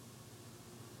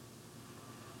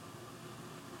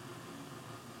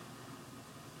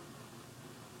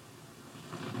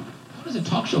It's a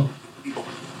talk show. It's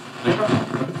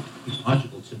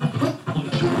logical to me.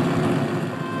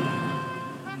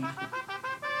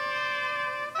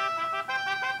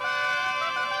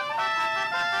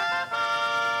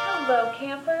 Hello,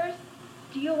 campers.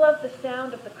 Do you love the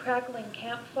sound of the crackling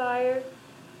campfire?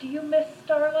 Do you miss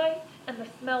starlight and the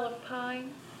smell of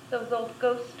pine, those old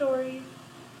ghost stories,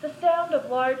 the sound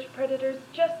of large predators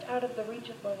just out of the reach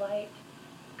of the light?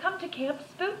 Come to Camp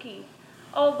Spooky.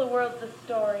 All the world's a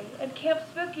story, and Camp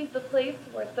Spooky's the place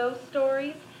where those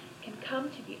stories can come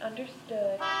to be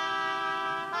understood.